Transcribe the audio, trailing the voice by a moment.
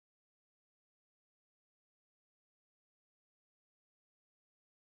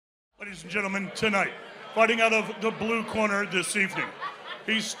Ladies and gentlemen, tonight, fighting out of the blue corner this evening,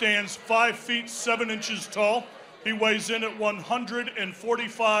 he stands 5 feet 7 inches tall. He weighs in at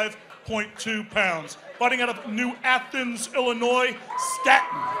 145.2 pounds. Fighting out of New Athens, Illinois,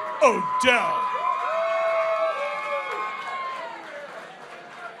 Stanton Odell.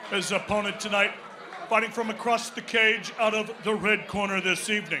 His opponent tonight, fighting from across the cage out of the red corner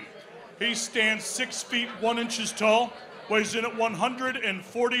this evening. He stands 6 feet 1 inches tall, weighs in at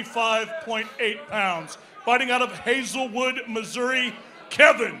 145.8 pounds. Fighting out of Hazelwood, Missouri,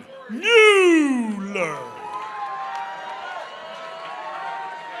 Kevin Mueller.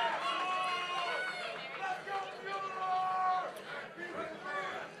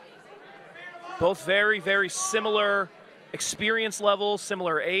 Both very, very similar experience level,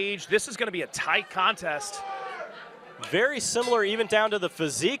 similar age. This is going to be a tight contest. Very similar even down to the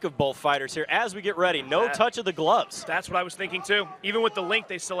physique of both fighters here as we get ready. No touch of the gloves. That's what I was thinking too. Even with the link,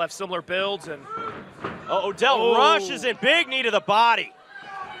 they still have similar builds. And Odell rushes in, big knee to the body.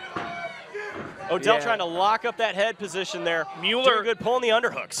 Odell trying to lock up that head position there. Mueller, good pulling the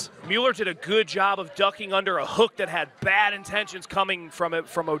underhooks. Mueller did a good job of ducking under a hook that had bad intentions coming from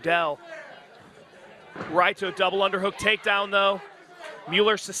Odell. Right to a double underhook takedown though.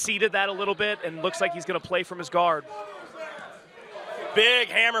 Mueller seceded that a little bit and looks like he's going to play from his guard. Big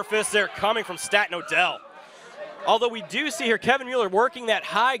hammer fist there coming from Stanton Odell. Although we do see here Kevin Mueller working that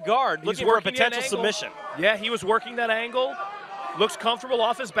high guard, looking for a potential submission. Yeah, he was working that angle. Looks comfortable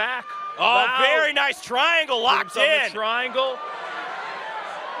off his back. Oh, wow. Very nice triangle locked in. Triangle.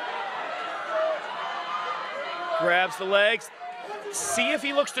 Grabs the legs. See if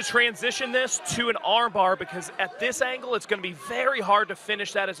he looks to transition this to an armbar, because at this angle, it's going to be very hard to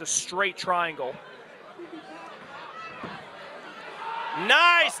finish that as a straight triangle.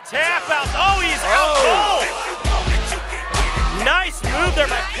 Nice tap out. Oh, he's out cold. Nice move there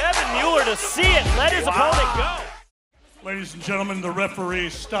by Kevin Mueller to see it, let his opponent go. Ladies and gentlemen, the referee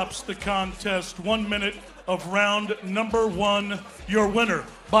stops the contest. 1 minute of round number 1. Your winner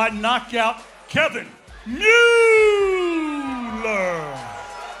by knockout, Kevin Mueller.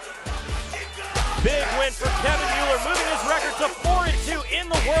 Big win for Kevin Mueller, moving his record to 4-2 in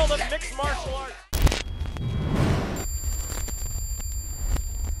the world of mixed martial arts.